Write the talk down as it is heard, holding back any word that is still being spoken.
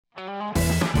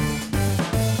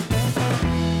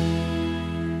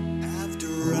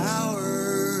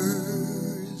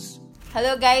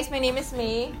Hello guys, my name is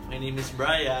May. My name is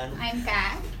Brian. I'm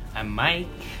Kat. I'm Mike.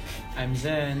 I'm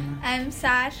Zen. I'm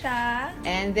Sasha.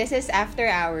 And this is After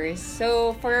Hours.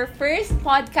 So, for our first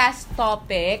podcast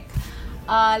topic,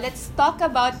 let's talk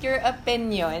about your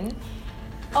opinion.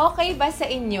 Okay ba sa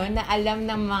inyo na alam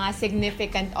ng mga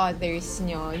significant others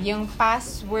nyo yung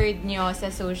password nyo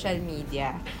sa social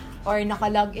media? Or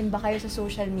nakalogin ba kayo sa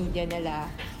social media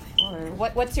nila?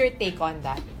 Or what's your take on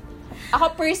that?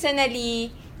 Ako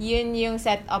personally, yun yung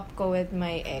setup ko with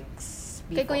my ex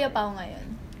before. Kay Kuya Pao ngayon?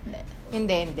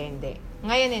 Hindi.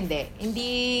 Ngayon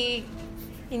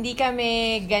hindi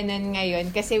kami ganun ngayon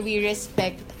kasi we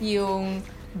respect yung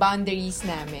boundaries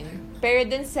namin. Pero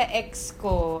dun sa ex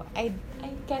ko, I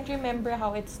can't remember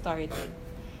how it started.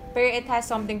 Pero it has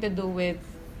something to do with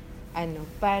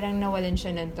parang nawalan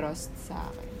siya ng trust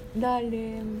sa akin.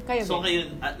 Lalim. Kayo So ba?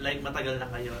 kayo, like matagal na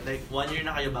kayo? Like 1 year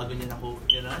na kayo bago niya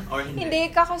gano'n? Or hindi?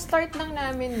 Hindi, kaka-start lang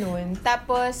namin nun.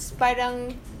 Tapos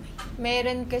parang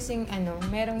meron kasing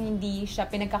merong hindi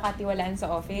siya pinagkakatiwalaan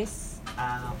sa office.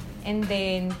 And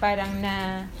then parang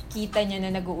nakita niya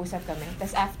na nag-uusap kami.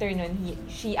 Tapos after nun,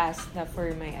 she asked na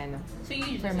for my So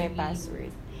you for my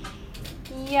password.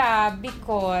 Yeah,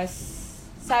 because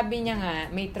sabi niya nga,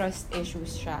 may trust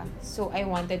issues siya. So, I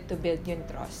wanted to build yung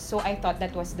trust. So, I thought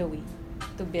that was the way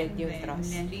to build yung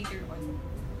trust. And then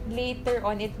Later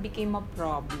on, it became a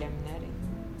problem na rin.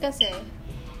 Kasi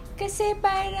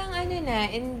parang parang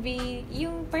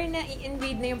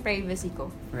na-invade na yung privacy ko.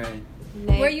 Right.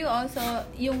 Like, were you also,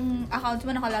 yung accounts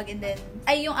mo nakalogin din?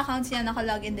 Ay, yung accounts niya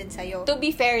nakalogin din sa'yo? to be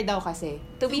fair daw kasi.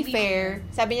 To be fair,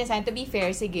 sabi niya sa akin, to be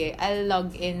fair, sige, I'll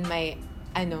log in my,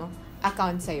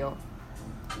 account sa'yo.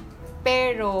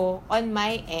 Pero, on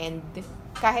my end,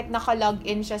 kahit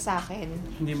nakalogin siya sa akin,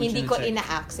 hindi ko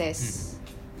ina-access.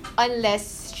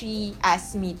 Unless she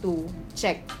asks me to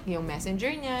check yung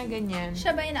messenger niya, ganyan.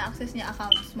 Siya ba yung na-access niya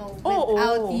accounts mo Oo.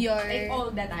 without your... Like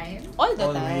all the time? All the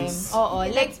Always. time. Oo.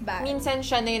 Okay, Like, that's bad. minsan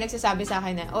siya na yung nagsasabi sa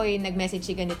akin na, oy, nag-message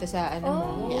si ganito sa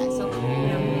mo. Yeah, so,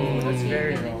 That's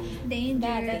very wrong. Danger.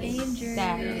 That is yun.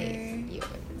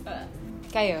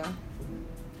 Kayo?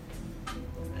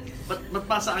 Ba't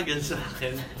pasa agad sa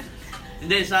akin?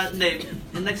 Hindi.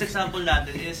 Yung next example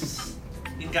natin is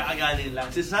yung kakagaling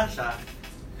lang. Si Sasha,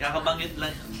 kakabanggit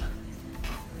lang.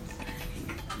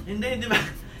 Hindi ba?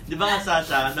 Di ba nga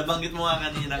Sasha, nabanggit mo nga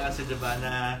kanina kasi di ba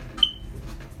na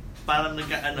parang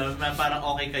parang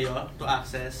okay kayo to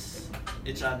access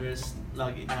each other's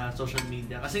social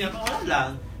media. Kasi nga wala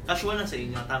lang, casual lang sa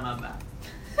inyo, tama ba?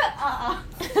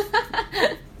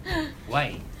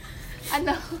 Why?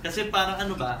 Kasi parang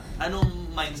anong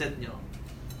mindset nyo?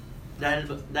 Dahil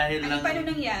lang Paano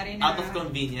nangyari na? out of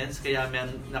convenience, kaya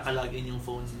meron nakalogin yung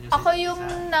phone nyo. Ako yung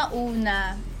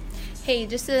nauna.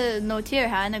 Hey, just a note here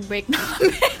ha, nag-break na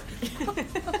kami.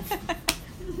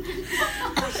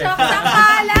 Shock ng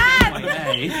kalat!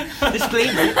 Okay.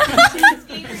 Disclaimer.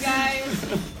 Guys.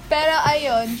 Pero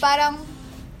ayun, parang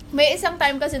may isang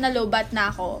time kasi na low-bat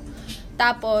na ako.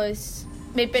 Tapos,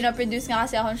 may pinoproduce nga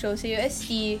kasi akong show sa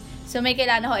UST. So, may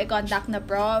kailangan ako i-contact na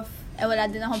prof. Wala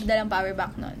din akong dalang power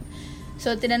bank nun.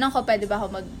 So, tinanong ko, pwede ba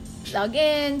ako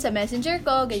mag-login sa messenger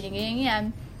ko,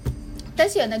 ganyan.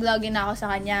 Tapos yun, nag-login na ako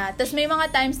sa kanya. Tapos may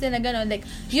mga times din na gano'n, like,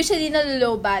 usually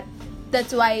na-low-bat.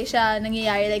 That's why siya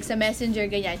nangyayari, like, sa messenger,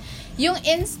 ganyan. Yung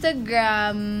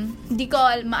Instagram, hindi ko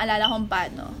maalala kung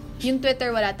paano. Yung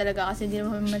Twitter, wala talaga kasi hindi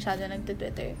naman masyado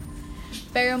nagtitwitter.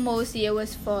 Pero mostly, it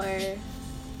was for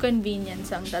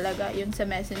convenience lang talaga, yun sa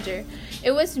messenger.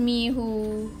 It was me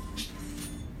who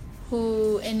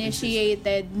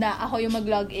initiated na ako yung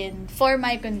mag-login for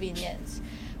my convenience.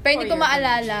 Pero hindi ko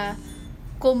maalala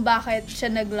kung bakit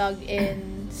siya nag-login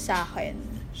sa akin.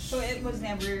 So it was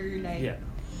never like... Yeah.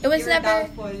 It was you were never...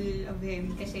 doubtful of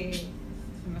him kasi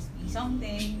there must be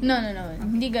something. No.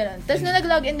 Hindi ganun. Tapos na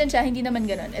nag-login din siya, hindi naman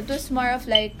ganun. It was more of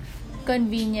like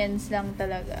convenience lang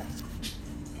talaga.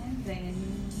 And then...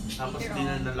 Tapos later di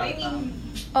na on, nalata. I mean,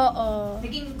 Oo.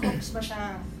 naging crooks ba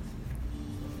siya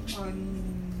on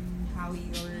how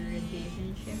your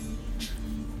relationship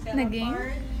fell Naging?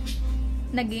 apart?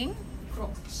 Naging?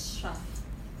 Crooks siya.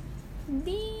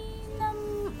 Hindi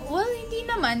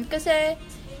naman. Kasi,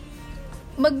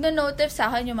 magno-notif sa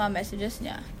akin yung mga messages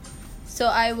niya. So,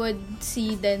 I would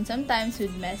see then sometimes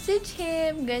would message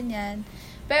him, ganyan.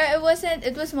 Pero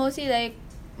it was mostly like,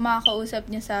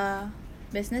 makakausap niya sa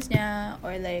business niya,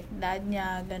 or like, dad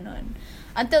niya, ganon.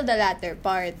 Until the latter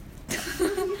part.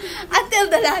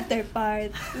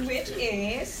 Which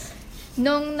is...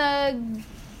 Nung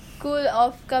nag-cool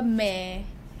off kami,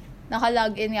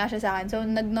 naka-login nga siya sa akin. So,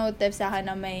 nag-notif sa akin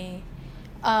na may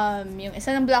yung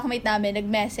isa ng blockmate namin,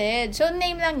 nag-message. So,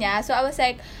 name lang niya. So, I was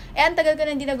like, ang tagal ko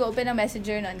na hindi nag-open ng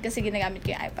messenger nun kasi ginagamit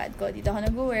ko yung iPad ko. Dito ako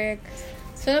nag-work.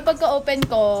 So, nung pagka-open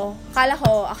ko, akala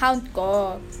ko, account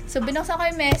ko. So, binuksan ko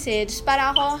yung message para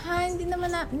ako, hindi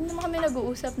naman kami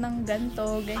nag-uusap ng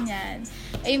ganto, ganyan.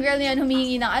 Eh, yung girl na yun,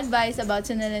 humihingi ng advice about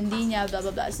sa nalandi niya, blah,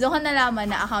 blah, blah. So, doon ko nalaman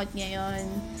na account niya yun.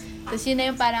 Tapos, yun na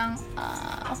yung parang,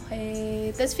 okay.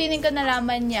 Tapos, feeling ko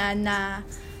nalaman niya na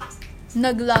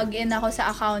nag-login ako sa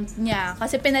account niya.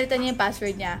 Kasi pinalitan niya yung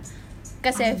password niya.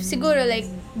 Kasi siguro like,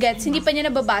 hindi pa niya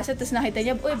nababasa, tapos nakita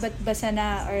niya, uy, ba't basa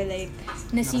na? Or like,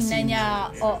 nasina niya.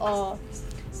 Oo.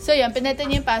 So, yun, pinalitan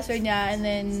niya yung password niya. And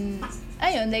then,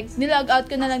 ayun, like, nilog out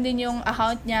ko na lang din yung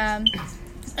account niya.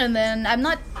 And then, I'm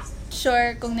not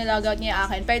sure kung nilog out niya yung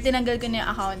akin. Pero tinanggal ko na yung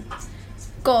account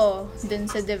ko dun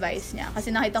sa device niya. Kasi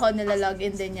nakita ko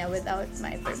nila-login din niya without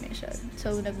my permission.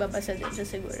 So, nagbabasa din siya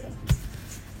siguro.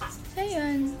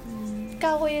 Ayun.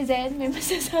 Ikaw, Kuya Zen, may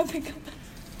masasabi ka ba?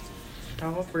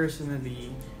 Ako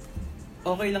personally,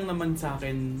 okay lang naman sa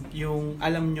akin yung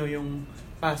alam nyo yung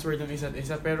password ng isa't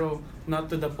isa, pero not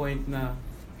to the point na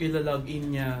ilalog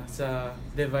in niya sa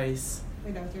device.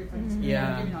 Without your consent. Yeah.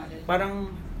 Without your knowledge. Parang,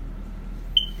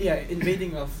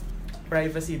 invading of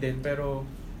privacy din, pero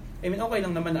I mean, okay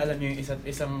lang naman na alam nyo yung isa't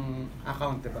isang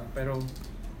account, diba? Pero,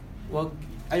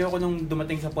 ayoko nung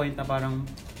dumating sa point na parang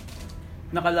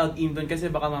naka-log in doon kasi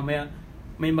baka mamaya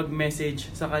may mag-message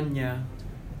sa kanya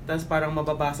tapos parang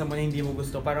mababasa mo na hindi mo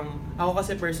gusto. Parang ako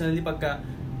kasi personally pagka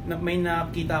may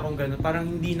nakita akong gano'n, parang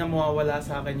hindi na mawawala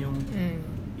sa akin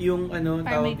yung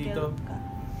tawag dito.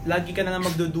 Lagi ka na lang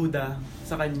magdududa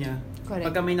sa kanya. Correct.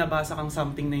 Pagka may nabasa kang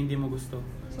something na hindi mo gusto.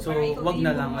 So wag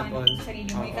na lang at all.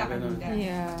 Sarili mo ikakaduda.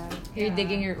 Yeah. You're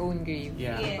digging your own grave.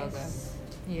 Yeah. Yes.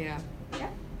 Yeah.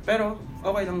 Pero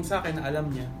okay lang sa akin na alam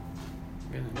niya.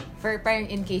 Ganun. For parang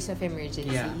in case of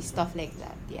emergency, Yeah. stuff like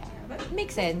that. Yeah.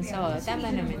 Makes sense. Oh, tama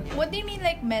naman yun. What do you mean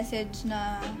like message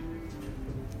na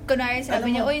kunwari Alam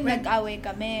sabi niya, mo, uy, nag-away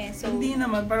kami. So, hindi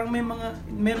naman, parang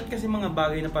meron kasi mga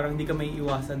bagay na parang hindi ka may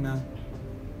iwasan na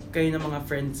kayo ng mga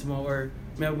friends mo or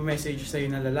may message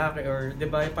sa'yo na lalaki or, di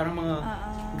ba, parang mga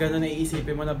gano'n na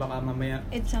iisipin mo na baka mamaya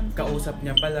it's something. kausap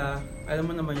niya pala.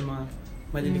 Alam mo naman yung mga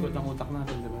malilikot ng utak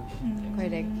natin, di ba?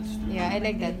 Correct. Yeah, I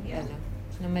like that.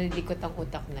 Na malilikot ang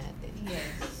utak natin.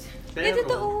 Yes. Pero,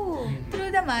 totoo.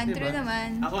 True naman, Diba? true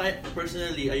naman. Ako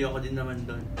personally, ayoko din naman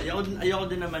doon. Ayoko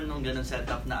din naman nung ganun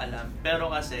setup na alam. Pero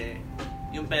kasi,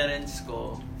 yung parents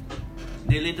ko,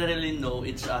 they literally know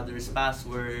each other's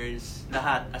passwords,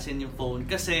 lahat, as in yung phone.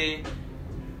 Kasi,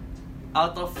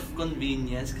 out of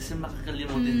convenience, kasi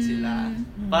makakalimutin sila.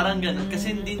 Parang ganun.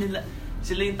 Kasi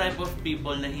sila yung type of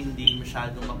people na hindi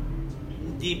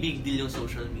hindi big deal yung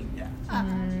social media.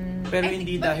 Pero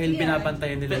hindi dahil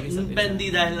binabantayan nila yung isa't isa.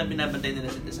 Hindi dahil na binabantayan nila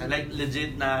isa't isa. Like,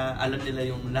 legit na alam nila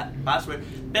yung password,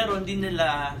 pero hindi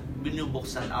nila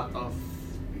binubuksan out of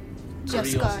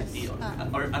Just curiosity. cause.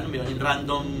 Or ano yun, in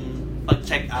random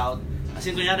pag-check out.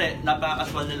 Kasi kunyari,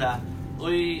 napaka-casual nila,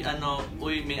 may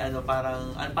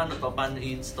paano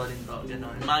i-installin to,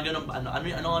 gano'n. Mga gano'n,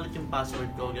 ano ulit yung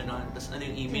password ko, gano'n. Tapos ano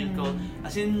yung email ko.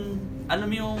 As in, alam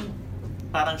mo yung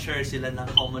parang share sila ng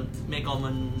may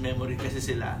common memory kasi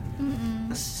sila.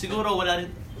 Tapos siguro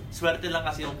swerte lang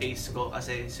kasi yung case ko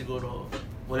kasi siguro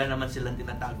wala naman silang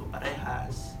tinatago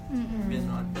parehas.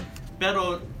 Gano'n.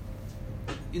 Pero,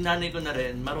 yung nanay ko na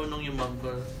rin, marunong yung mom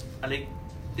ko. Like,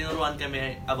 tinuruan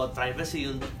kami about privacy,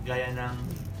 yung gaya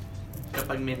ng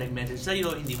kapag may nag-message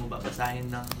sa'yo, hindi mo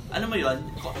babasahin ng, alam mo yun,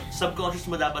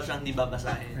 subconscious mo dapat siyang hindi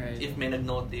babasahin if may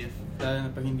nag-notif. Lalo na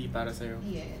pag hindi para sa'yo.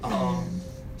 Yes. Oo.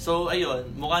 So, ayun,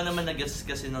 mukha naman nag-guess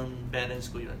kasi ng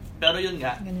parents ko yun. Pero yun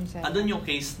nga, andun yung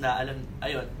case na,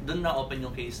 dun na open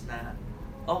yung case na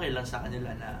okay lang sa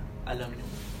kanila na alam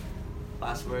yung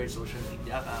password, social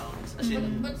media accounts. As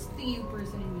in, But to you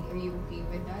personally, are you okay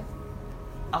with that?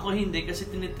 ako hindi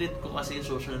kasi tinitreat ko kasi yung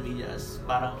social media as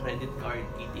parang credit card,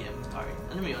 ATM card.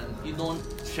 Ano mo yun? You don't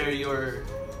share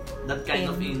that kind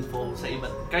of info sa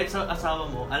iba. Kahit sa asawa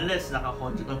mo, unless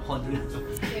naka-contract.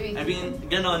 I mean,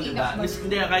 ganon, di ba?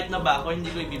 Hindi, kahit na ba ako,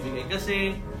 hindi ko ibibigay.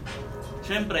 Kasi,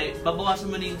 syempre, babawasan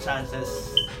mo na yung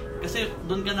chances. Kasi,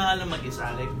 doon ka na nga lang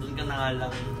mag-isa. Like, doon ka na nga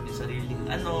lang yung sariling,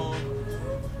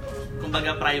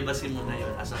 kumbaga, privacy mo na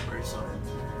yun as a person.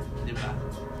 Di ba?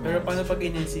 Pero paano pag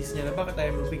in-insist niya na bakit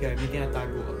tayo magbigay? May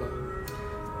tinatago ka ba?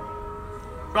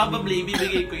 Probably,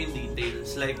 bibigay ko yung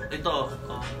details. Like, ito,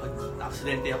 pag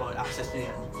aksidente ako, access niya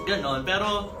yan. Ganon.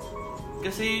 Pero,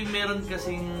 kasi meron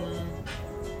kasing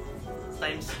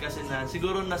times kasi na,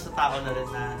 siguro nasa tao na rin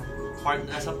na,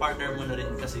 nasa partner mo na rin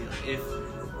kasi yun. If,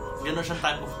 ganon siyang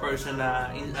type of person na,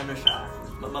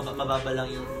 mababa lang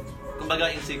yung,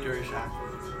 kumbaga insecure siya.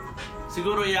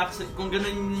 Siguro i-accept, kung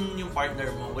ganun yung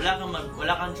partner mo,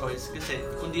 wala kang choice kasi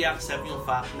kung di accept yung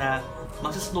fact na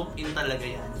magsasnoop in talaga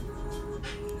yan.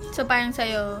 So parang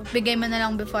sa'yo, bigay mo na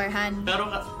lang beforehand.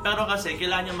 Pero kasi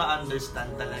kailangan niya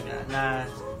ma-understand talaga na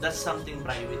that's something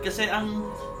private. Kasi ang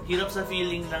hirap sa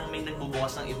feeling ng may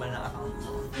nagbubukas ng iba na account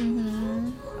mo. Mm-hmm.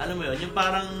 Alam mo yun, yung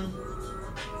parang,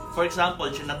 for example,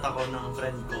 chinat ako ng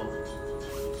friend ko.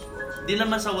 Di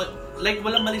naman sa, like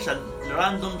walang mali siya,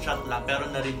 random chat lang, pero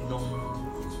na-read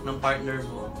ng partner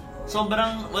mo.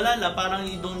 Sobrang, wala lang, parang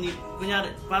you don't need,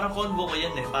 kunyari, parang convo ko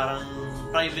yan parang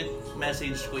private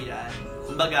message ko yan.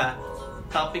 Kumbaga,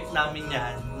 topic namin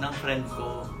yan ng friend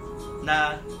ko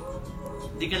na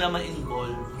di ka naman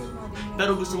involved,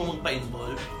 pero gusto mo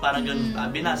magpa-involve, parang ganun ba?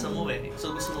 Binasa mo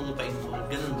so gusto mo magpa-involve,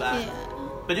 ganun ba? Yeah.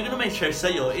 Pwede ko naman i-share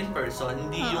sa'yo in person,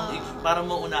 hindi yung parang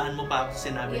maunahan mo pa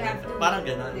sinabi You na, have to parang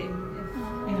ganun.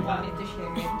 I wanted to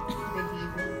share it with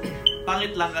you.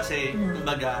 Pangit lang kasi,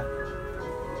 kumbaga,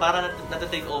 para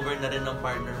natatake over na rin ng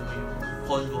partner mo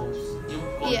yung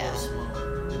convos mo.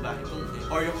 Diba?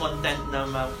 Or yung content na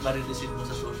ma-receive mo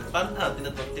sa social. Parang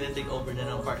tinatake over na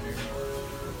ng partner mo.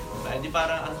 Diba? Hindi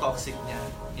parang ang toxic niya,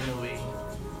 in a way.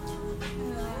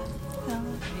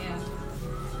 Yeah.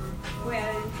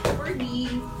 Well, for me,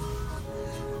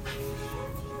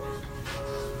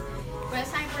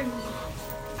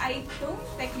 I don't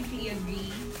technically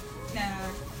agree na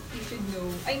you should know.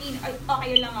 I mean,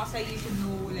 okay lang ako sa you should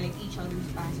know like each other's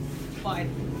past. But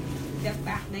the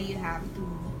fact that you have to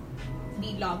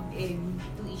be logged in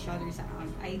to each other's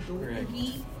account, I don't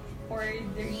agree. For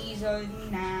the reason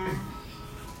na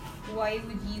why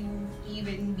would you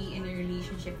even be in a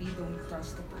relationship you don't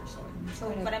trust the person? So,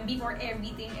 parang before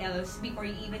everything else, before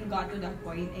you even got to that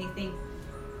point, I think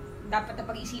dapat na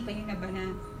pag-isipan nyo na ba na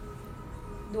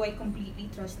do I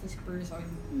completely trust this person?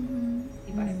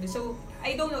 Diba? So,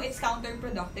 I don't know, it's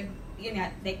counterproductive. Yun nga,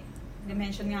 like,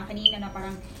 na-mention nga kanina na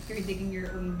parang you're digging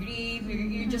your own grave,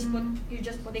 you're just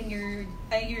putting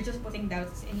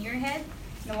doubts in your head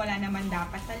na wala naman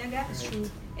dapat talaga. That's true.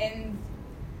 And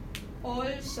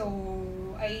also,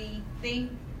 I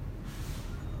think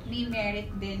may merit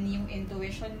din yung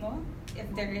intuition mo if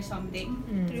there is something.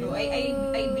 So, I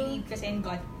believe kasi in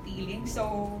gut feeling.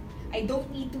 So, I don't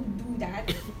need to do that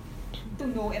to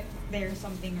know if there's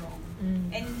something wrong.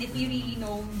 And if you really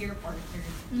know your partner,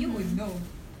 you would know.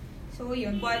 So,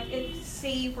 yun. But if,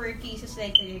 say, for cases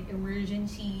like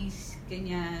emergencies,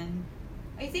 ganyan,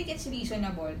 I think it's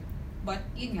reasonable. But,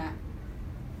 yun nga,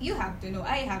 you have to know.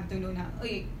 I have to know na,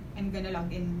 oy, I'm gonna log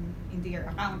into your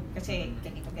account kasi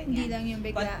ganito, ganyan. Hindi lang yung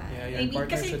bigla. I mean,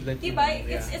 kasi, diba,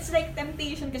 it's like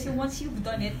temptation kasi once you've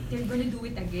done it, you're gonna do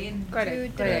it again.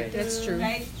 Correct. That's true.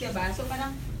 Right? Diba? So,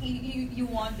 parang, you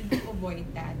wanted to avoid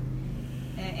that.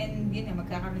 And, yun na,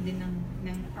 magkakaroon din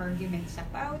ng arguments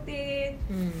about it.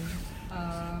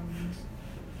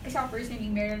 Kasi ako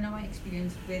personally, meron akong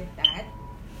experience with that.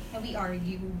 Na we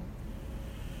argue.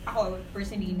 Ako,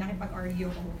 personally,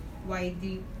 nakipag-argue ako. Why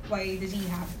does he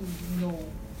have to know?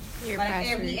 Your Parang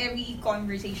password. every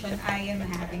conversation I am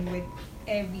having with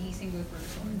every single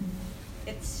person,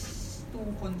 it's too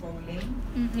controlling.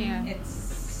 Yeah.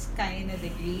 It's kind of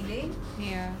degrading.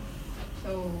 Yeah.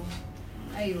 So,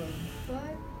 ayun.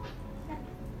 But,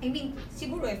 I mean,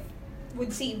 siguro if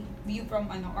would save you from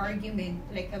argument,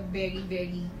 like a very,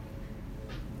 very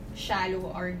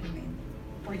shallow argument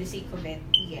for the sake of it,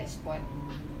 yes, but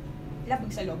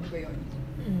labag sa loob ko yun.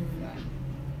 Yun.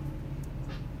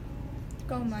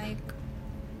 Go, Mike.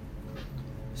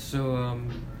 So,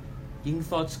 yung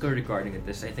thoughts ko regarding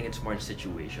this, I think it's more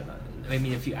situational. I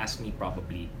mean, if you ask me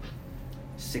probably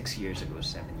 6 years ago,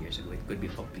 7 years ago, it could be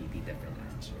a completely different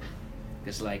answer.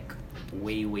 Because like,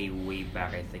 way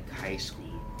back, I think high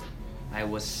school, I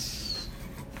was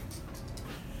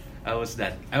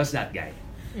that guy.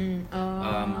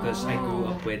 Because I grew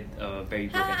up with a very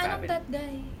broken family. Anong that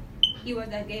guy? He was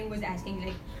that guy who was asking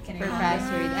like, can I For have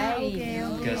password. Okay.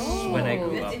 Because when I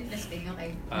grew That's up, interesting,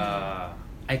 okay.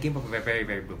 I came from a very,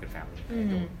 very broken family.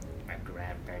 My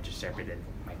grandparents are separated.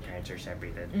 My parents are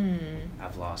separated.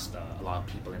 I've lost a lot of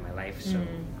people in my life. So,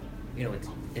 you know,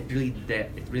 it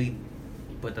really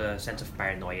put a sense of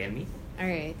paranoia in me.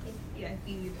 Alright. Yeah, I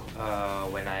feel you.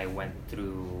 When I went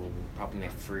through probably my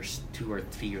first 2 or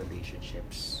 3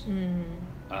 relationships,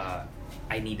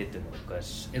 I needed to know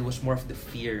because it was more of the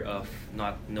fear of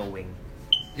not knowing.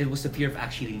 It was the fear of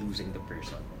actually losing the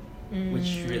person,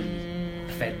 which really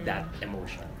fed that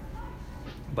emotion.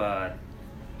 But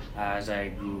as I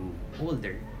grew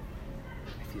older,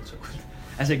 I feel so good.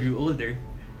 As I grew older,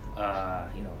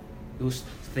 you know, those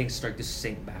things start to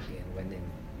sink back in when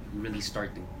really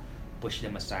start to push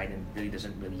them aside and really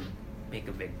doesn't really make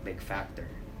a big factor.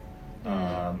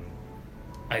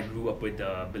 I grew up with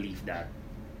the belief that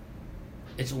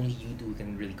it's only you two who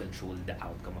can really control the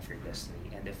outcome of your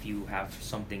destiny, and if you have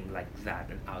something like that,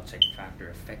 an outside factor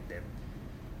affect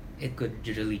it could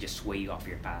really just sway you off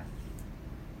your path.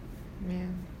 Yeah.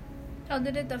 How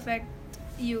did it affect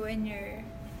you and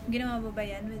ginawa mo ba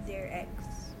yan with your ex?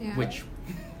 Yeah. Which,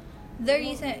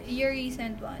 Your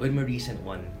recent one. with my recent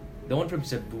one, the one from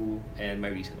Cebu and my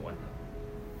recent one.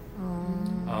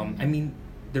 I mean,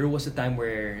 there was a time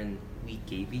where we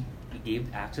gave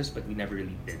access, but we never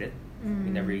really did it. We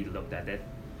never really looked at it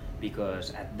because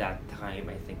at that time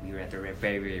I think we were at a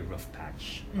very, very rough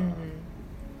patch.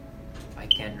 I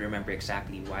can't remember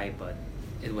exactly why, but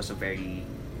it was a very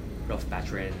rough patch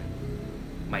wherein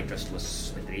my trust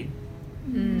was betrayed.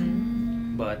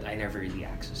 But I never really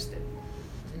accessed it.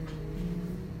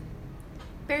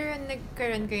 Pero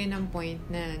nagkaroon kayo ng point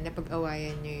na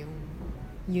napag-awayan nyo yung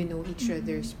you know each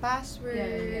other's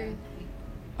password.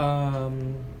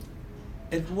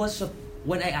 It was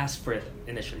when I asked for it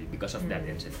initially because of that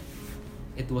incident.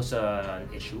 It was an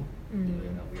issue.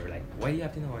 You know, we were like, why do you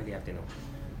have to know? Why do you have to know?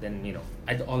 Then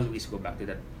I'd always go back to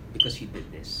that because he did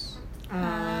this.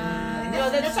 No,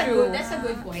 that's true. That's a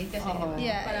good point kasi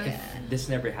Yeah, parang, If this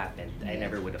never happened, I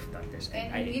never would have done this.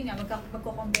 and I, yun nga,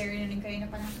 magko-compare na rin kayo na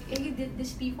parang, you did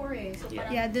this before eh. So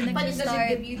parang, Yeah, dun but it doesn't nag-start.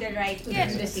 give you the right to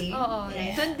Yes. do the same. Oo.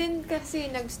 Yeah. Doon din kasi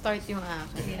nag-start yung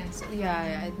akin. Yeah. So,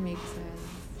 yeah, it makes sense.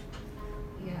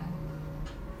 Yeah.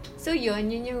 So yun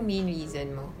yung main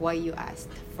reason mo why you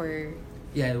asked for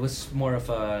yeah, it was more of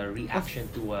a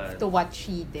reaction to what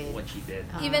she did. what she did.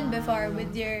 Even before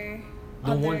with your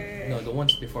The other...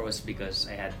 ones before was because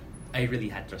I really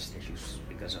had trust issues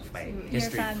because of my your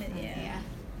history. family, yeah.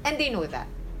 And they know that.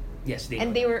 Yes, they And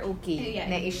know they that. were okay Yeah,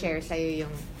 na yeah. i-share sa'yo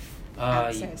yung Uh,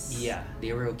 access. yeah,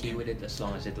 they were okay with it as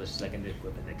long as it was like an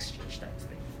equivalent exchange type of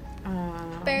thing.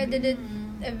 Pero did it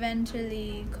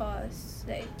eventually cause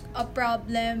like a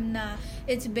problem na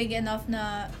it's big enough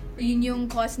na yun yung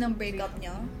cause ng breakup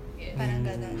nyo? Parang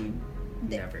ganun.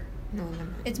 Hindi. Never. No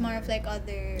naman. It's more of like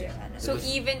other... Yeah. ano. So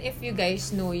even if you guys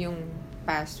know yung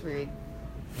password,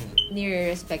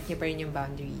 nire-respect niyo pa rin yung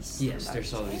boundaries. Yes,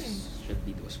 there's always should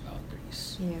be those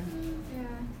boundaries. Yeah.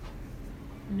 Yeah.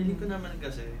 Feeling ko naman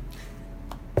kasi,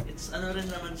 it's ano rin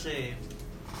naman siya eh.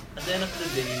 At the end of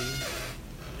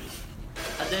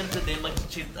the day,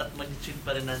 mag-cheat at mag-cheat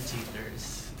pa rin ng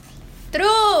cheaters.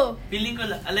 True! Feeling ko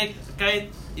like, kahit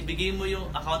ibigay mo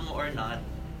yung account mo or not,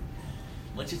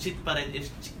 mag-cheat pa rin if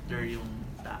cheater yung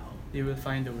tao. They will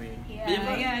find a way. Yeah, Di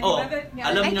ba? yeah, Oh, di ba? Yeah.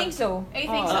 alam I niya- think so. I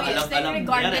think so. Yes, like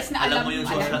regardless na alam mo yung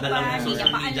social, pa, alam mo yung hindi social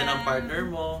niya pa media ng alam. partner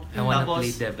mo. I wanna Tapos,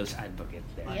 play devil's advocate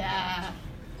there. Yeah.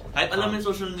 kahit alam mo yung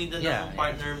social media Yeah, ng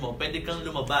partner mo, pwede kang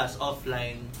lumabas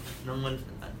offline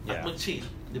at Yeah. mag-cheat,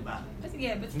 di ba? But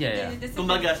yeah, but Yeah, yeah. that's a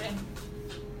Kumbaga, different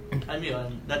ano yun,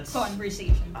 that's...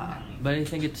 conversation. But I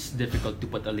think it's difficult to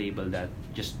put a label that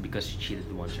just because you cheated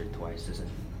once or twice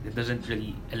doesn't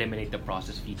really eliminate the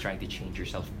process of you trying to change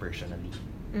yourself personally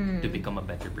to become a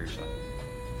better person.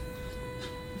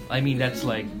 I mean, that's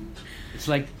like it's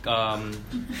like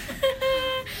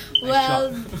Well,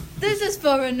 this is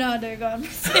for another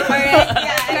conversation. Correct.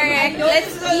 Yeah, Correct. I know.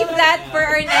 Let's keep that for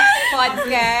our next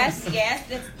podcast. Yes,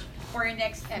 that's for our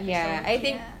next episode. Yeah, I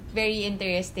think Yeah. very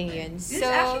interesting yun. This So,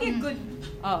 is actually a good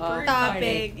oo,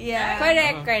 Topic, yeah.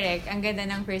 Correct. Ang ganda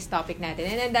ng first topic natin.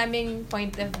 And ang daming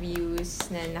point of views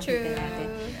na nakita True. natin.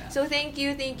 So, thank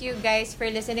you guys for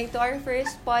listening to our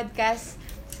first podcast.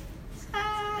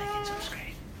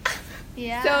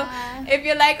 Yeah. So, if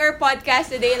you like our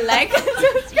podcast today, like and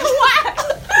subscribe. What?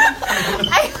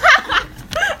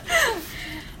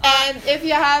 And if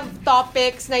you have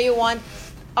topics na you want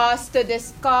us to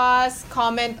discuss,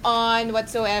 comment on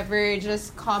whatsoever,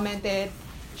 just comment it,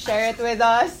 share it with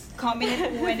us. comment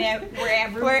it wherever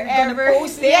we're Wherever. gonna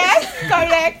post this. Yes,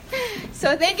 correct.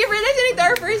 So, thank you for listening to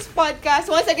our first podcast.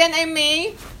 Once again, I'm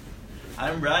May.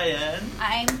 I'm Brian.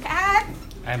 I'm Kat.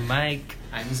 I'm Mike.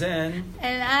 I'm Zen.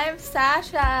 And I'm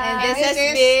Sasha. And this This has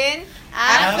is been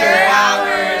After After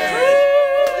Hours. Hours.